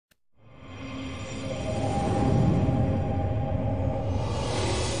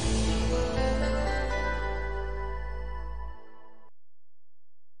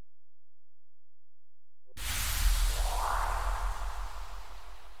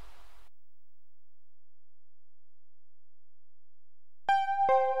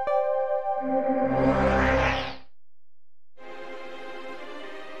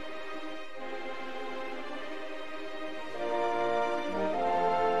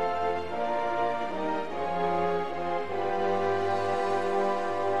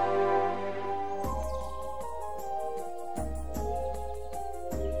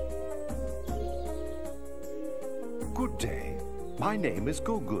My name is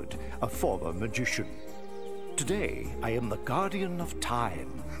Go-Good, a former magician. Today, I am the guardian of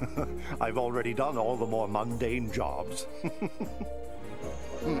time. I've already done all the more mundane jobs.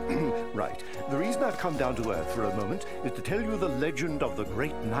 Right. The reason I've come down to Earth for a moment is to tell you the legend of the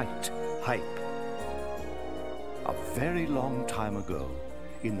great knight, Hype. A very long time ago,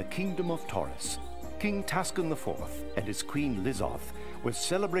 in the kingdom of Taurus, King Taskin IV and his queen Lizoth were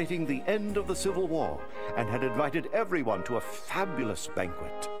celebrating the end of the Civil War and had invited everyone to a fabulous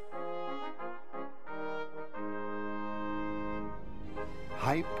banquet.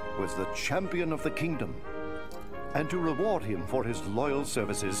 Hype was the champion of the kingdom, and to reward him for his loyal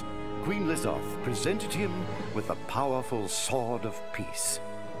services, Queen Lizoth presented him with the powerful Sword of Peace.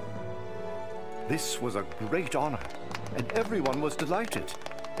 This was a great honor, and everyone was delighted,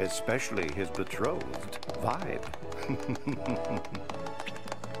 especially his betrothed, Vibe.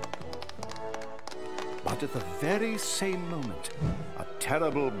 But at the very same moment, a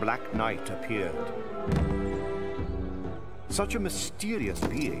terrible black knight appeared. Such a mysterious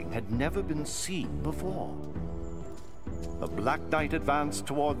being had never been seen before. The Black Knight advanced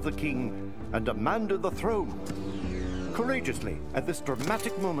toward the king and demanded the throne. Courageously, at this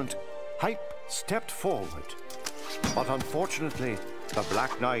dramatic moment, Hype stepped forward. But unfortunately, the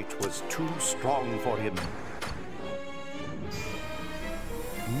Black Knight was too strong for him.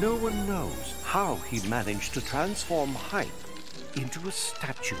 No one knows how he managed to transform Hype into a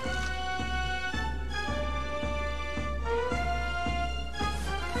statue.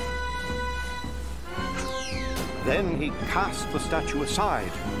 Then he cast the statue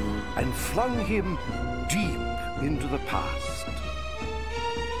aside and flung him deep into the past.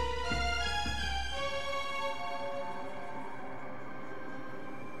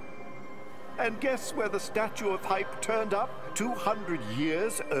 And guess where the statue of Hype turned up 200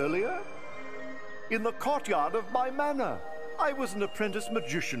 years earlier? In the courtyard of my manor. I was an apprentice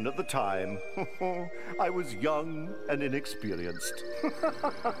magician at the time. I was young and inexperienced.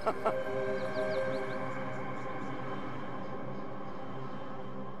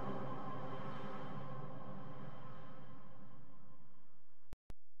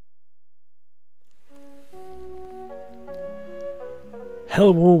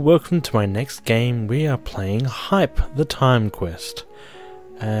 Hello, welcome to my next game. We are playing Hype, the Time Quest.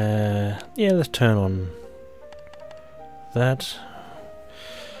 Yeah, let's turn on that.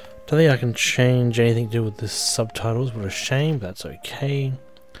 Don't think I can change anything to do with the subtitles. What a shame, but that's okay.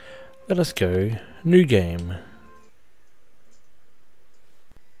 Let us go. New game.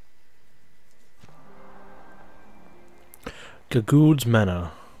 Go-Good's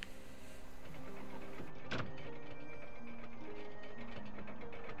Manor.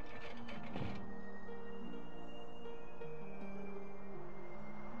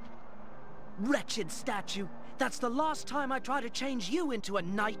 Wretched statue! That's the last time I try to change you into a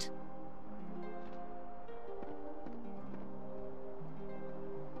knight!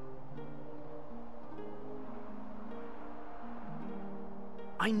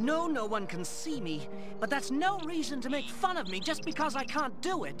 I know no one can see me, but that's no reason to make fun of me just because I can't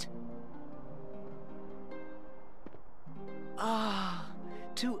do it! Ah,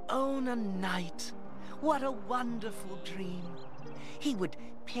 to own a knight! What a wonderful dream! He would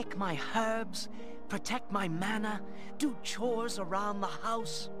pick my herbs, protect my mana, do chores around the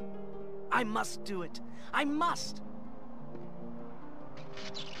house. I must do it. I must!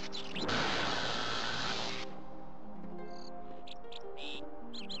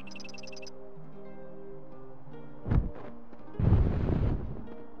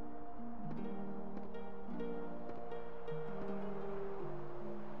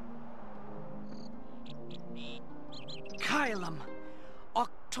 Caelum!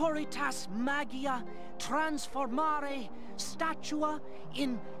 Auctoritas magia transformare statua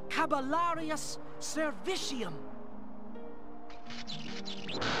in caballarius servicium.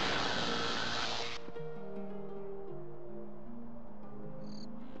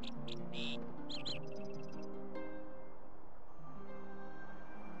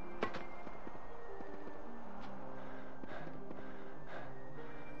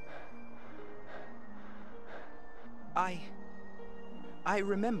 I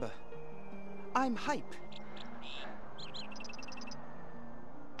remember. I'm Hype.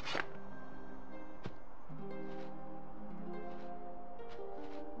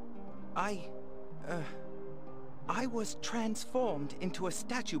 I was transformed into a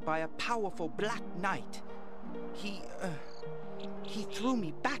statue by a powerful Black Knight. He threw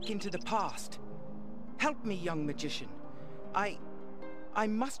me back into the past. Help me, young magician. I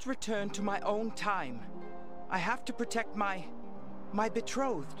must return to my own time. I have to protect my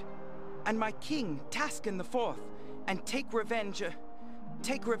betrothed, and my king, Taskin IV, and take revenge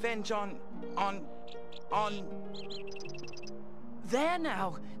on... There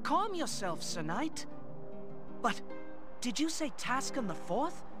now, calm yourself, Sir Knight. But, did you say Taskin the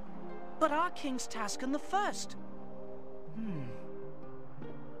Fourth? But our king's Taskin the First.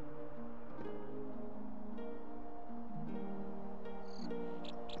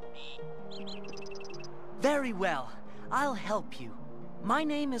 Very well, I'll help you. My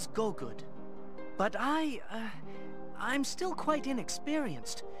name is Gogud. But I'm still quite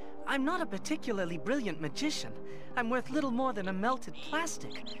inexperienced. I'm not a particularly brilliant magician. I'm worth little more than a melted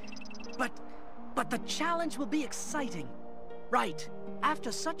plastic. But the challenge will be exciting. Right.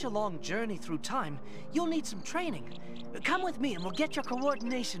 After such a long journey through time, you'll need some training. Come with me and we'll get your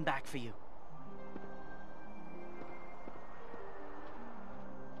coordination back for you.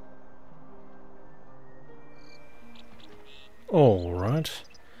 All right.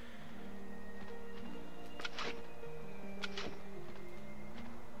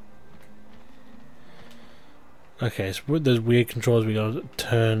 Okay, so with those weird controls, we gotta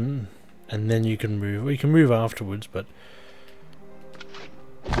turn, and then you can move. Well, you can move afterwards, but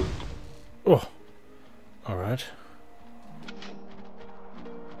oh, all right.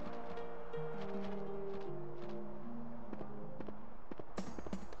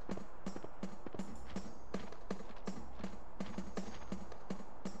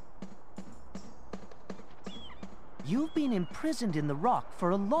 You've been imprisoned in the rock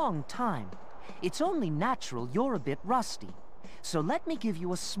for a long time. It's only natural you're a bit rusty. So let me give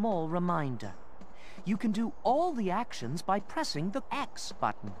you a small reminder. You can do all the actions by pressing the X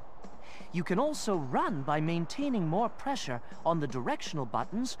button. You can also run by maintaining more pressure on the directional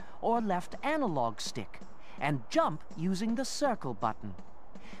buttons or left analog stick, and jump using the circle button.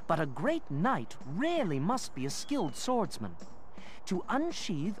 But a great knight rarely must be a skilled swordsman. To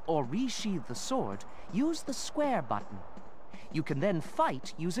unsheath or resheath the sword, use the square button. You can then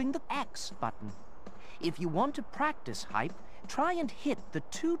fight using the X button. If you want to practice hype, try and hit the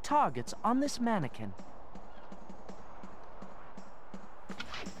 2 targets on this mannequin.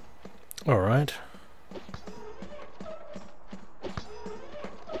 All right.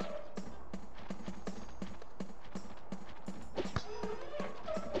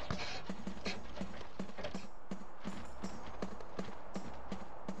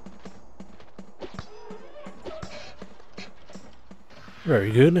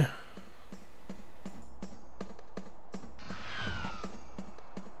 Very good.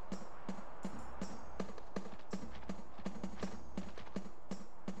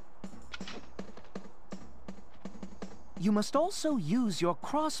 You must also use your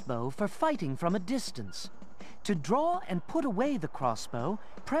crossbow for fighting from a distance. To draw and put away the crossbow,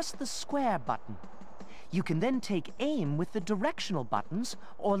 press the square button. You can then take aim with the directional buttons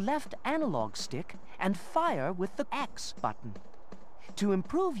or left analog stick and fire with the X button. To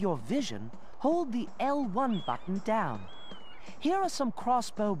improve your vision, hold the L1 button down. Here are some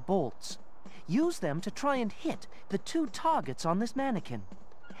crossbow bolts. Use them to try and hit the 2 targets on this mannequin.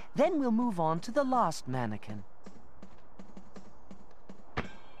 Then we'll move on to the last mannequin.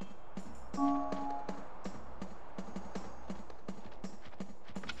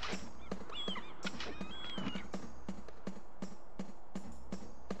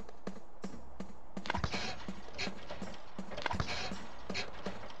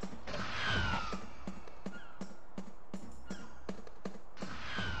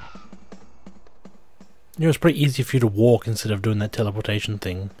 You know, it's pretty easy for you to walk instead of doing that teleportation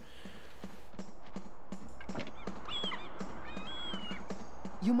thing.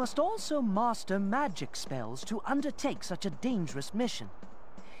 You must also master magic spells to undertake such a dangerous mission.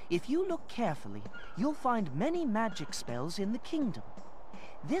 If you look carefully, you'll find many magic spells in the kingdom.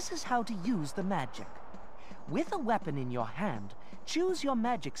 This is how to use the magic. With a weapon in your hand, choose your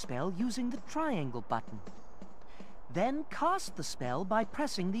magic spell using the triangle button. Then cast the spell by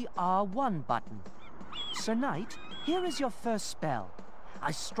pressing the R1 button. Sir Knight, here is your first spell.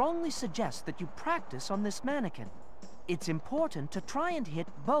 I strongly suggest that you practice on this mannequin. It's important to try and hit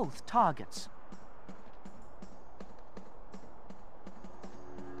both targets.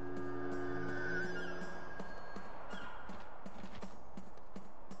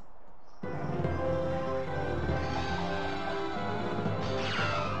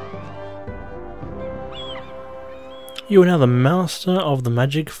 You are now the master of the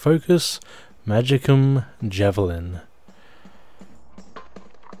magic focus Magicum Javelin.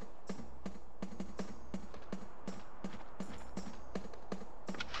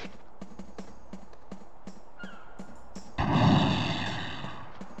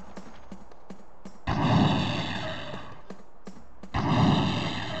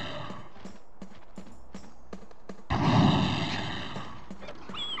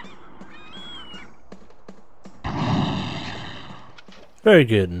 Very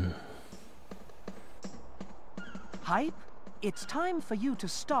good. Hype, it's time for you to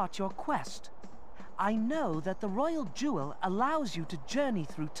start your quest. I know that the Royal Jewel allows you to journey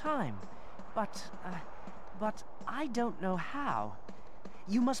through time, but I don't know how.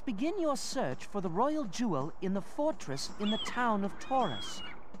 You must begin your search for the Royal Jewel in the fortress in the town of Taurus.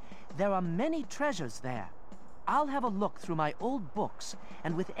 There are many treasures there. I'll have a look through my old books,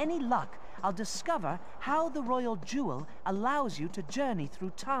 and with any luck, I'll discover how the Royal Jewel allows you to journey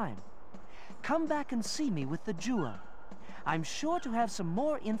through time. Come back and see me with the jewel. I'm sure to have some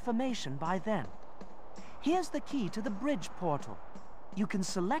more information by then. Here's the key to the bridge portal. You can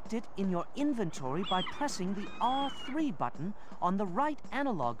select it in your inventory by pressing the R3 button on the right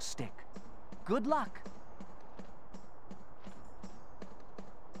analog stick. Good luck!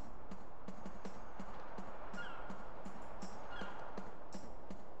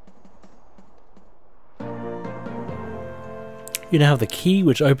 You now have the key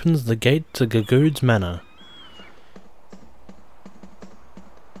which opens the gate to Gagood's Manor.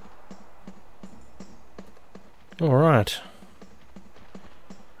 Alright.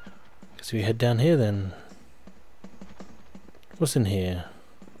 Guess we head down here then. What's in here?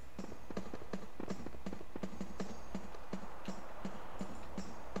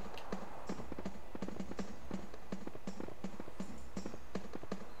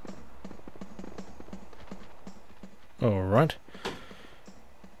 Alright.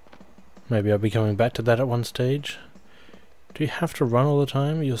 Maybe I'll be coming back to that at one stage. Do you have to run all the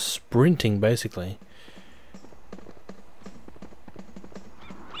time? You're sprinting basically.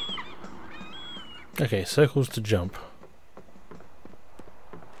 Okay, circles to jump.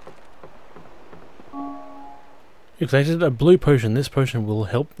 You collected a blue potion. This potion will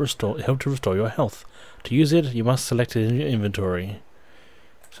help to restore your health. To use it, you must select it in your inventory.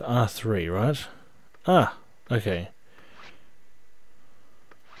 So R3, right? Ah, okay.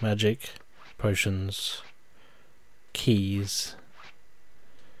 Magic, potions, keys.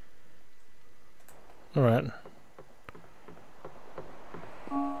 Alright.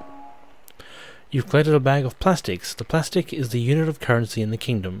 You've collected a bag of plastics. The plastic is the unit of currency in the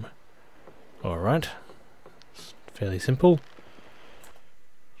kingdom. Alright. It's fairly simple.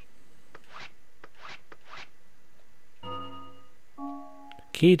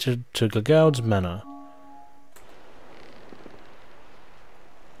 Key to Gagood's Manor.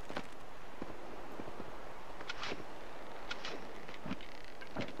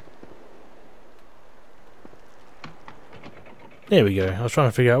 There we go. I was trying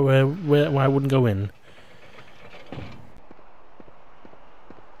to figure out where I wouldn't go in.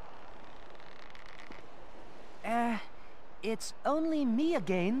 It's only me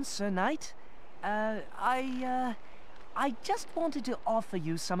again, Sir Knight. I just wanted to offer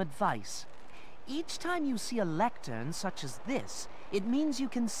you some advice. Each time you see a lectern such as this, it means you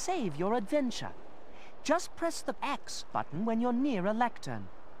can save your adventure. Just press the X button when you're near a lectern.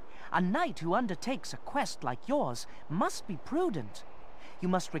 A knight who undertakes a quest like yours must be prudent. You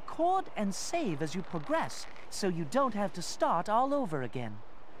must record and save as you progress, so you don't have to start all over again.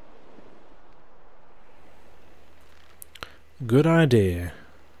 Good idea.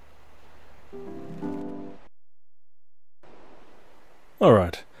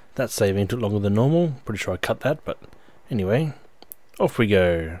 Alright, that saving took longer than normal. Pretty sure I cut that, but anyway, off we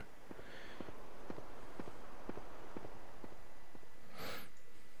go.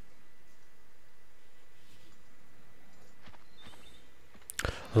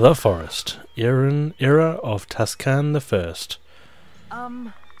 The Forest, era of Tascan the First.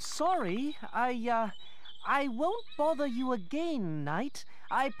 Sorry, I won't bother you again, Knight.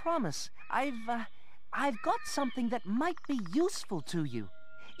 I promise. I've got something that might be useful to you.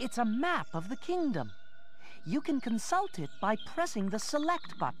 It's a map of the kingdom. You can consult it by pressing the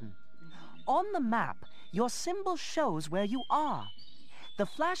select button. On the map, your symbol shows where you are. The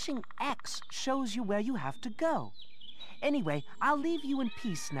flashing X shows you where you have to go. Anyway, I'll leave you in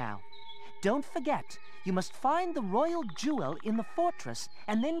peace now. Don't forget, you must find the Royal Jewel in the fortress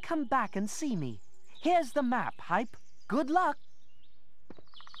and then come back and see me. Here's the map, Hype. Good luck!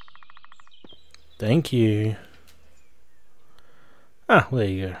 Thank you. Ah, there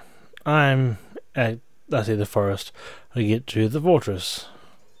you go. I'm at, I see the forest. I get to the fortress.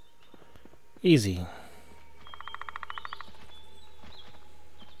 Easy.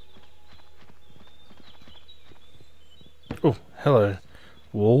 Oh, hello,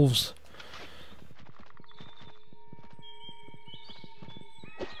 wolves.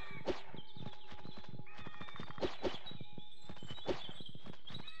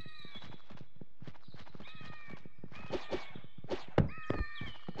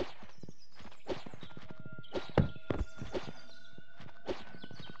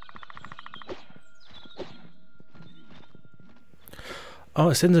 Oh,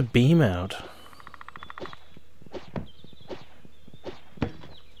 it sends a beam out.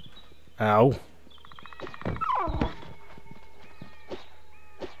 Ow.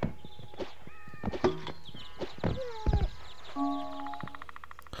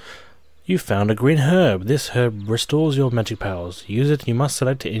 You found a green herb. This herb restores your magic powers. Use it. You must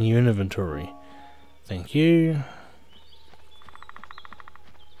select it in your inventory. Thank you.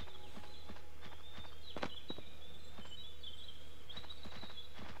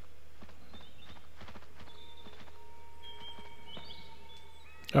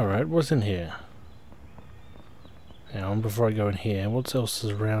 Alright, what's in here? Hang on, before I go in here, what else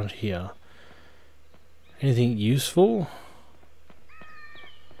is around here? Anything useful?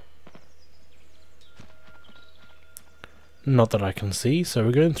 Not that I can see, so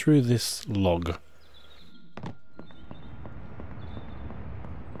we're going through this log.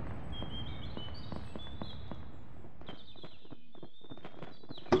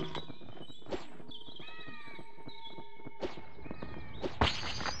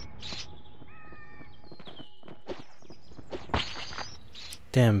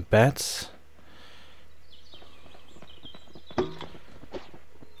 Damn bats.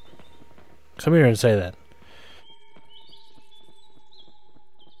 Come here and say that.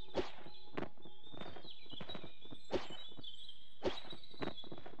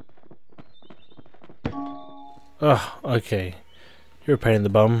 Oh, okay. You're a pain in the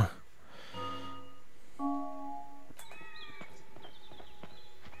bum.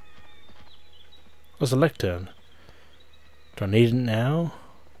 What's a lectern? Do I need it now?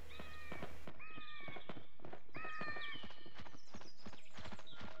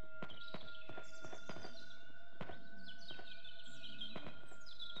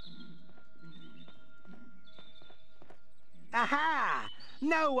 Aha!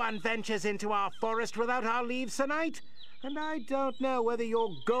 No one ventures into our forest without our leave, Sir Knight. And I don't know whether your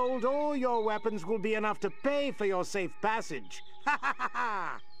gold or your weapons will be enough to pay for your safe passage. Ha ha ha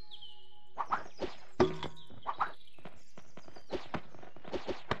ha!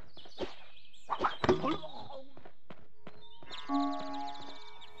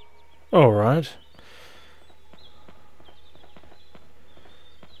 Alright.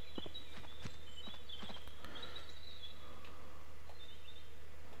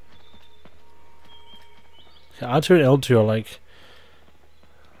 R2 and L2 are like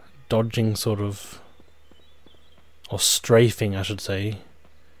dodging sort of, or strafing I should say.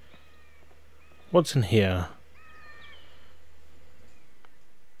 What's in here?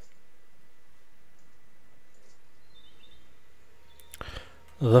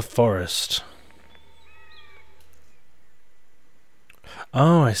 The forest.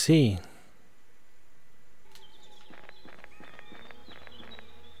 Oh, I see.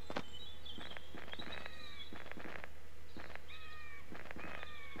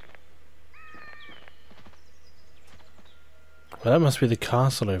 Well, that must be the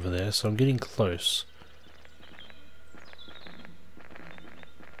castle over there, so I'm getting close.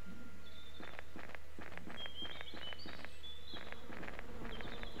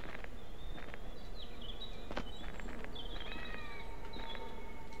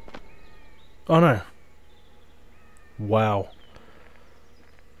 Oh no. Wow.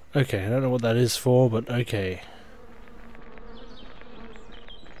 Okay, I don't know what that is for, but okay.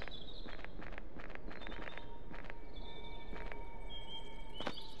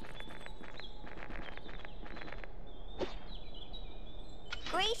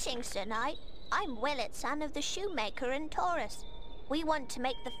 Greetings, Sir Knight. I'm Willett, son of the shoemaker in Taurus. We want to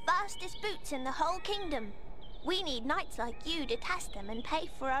make the fastest boots in the whole kingdom. We need knights like you to test them and pay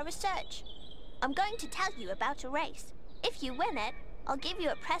for our research. I'm going to tell you about a race. If you win it, I'll give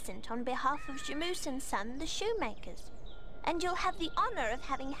you a present on behalf of Jamus and Son, the shoemakers. And you'll have the honor of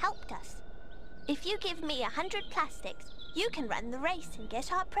having helped us. If you give me 100 plastics, you can run the race and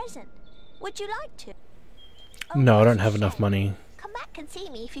get our present. Would you like to? No, I don't have enough money. Come back and see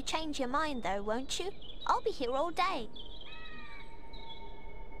me if you change your mind though, won't you? I'll be here all day.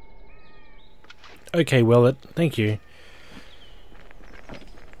 Okay, well, thank you.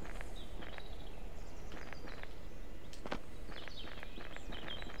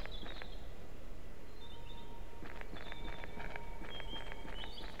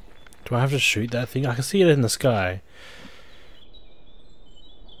 Do I have to shoot that thing? I can see it in the sky.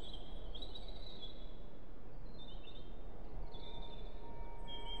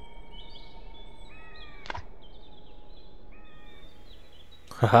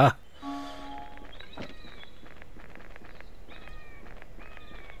 Haha.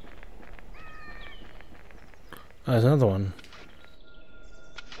 Oh, there's another one.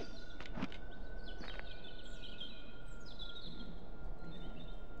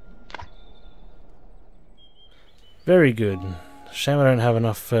 Very good. Shame I don't have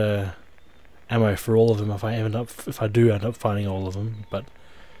enough ammo for all of them if I do end up finding all of them, but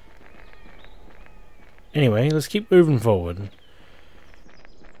anyway, let's keep moving forward.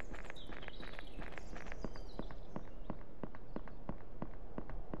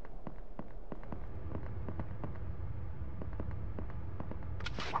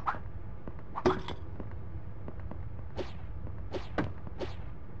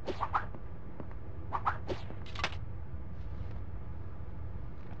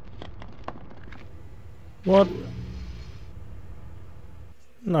 What?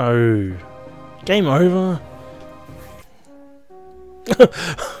 No. Game over?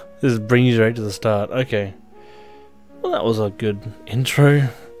 This brings you right to the start. Okay. Well, that was a good intro.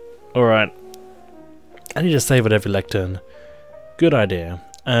 Alright. I need to save at every lectern. Good idea.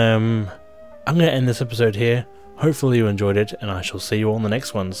 I'm going to end this episode here. Hopefully you enjoyed it, and I shall see you all in the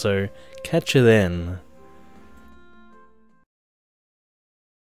next one, so catch you then.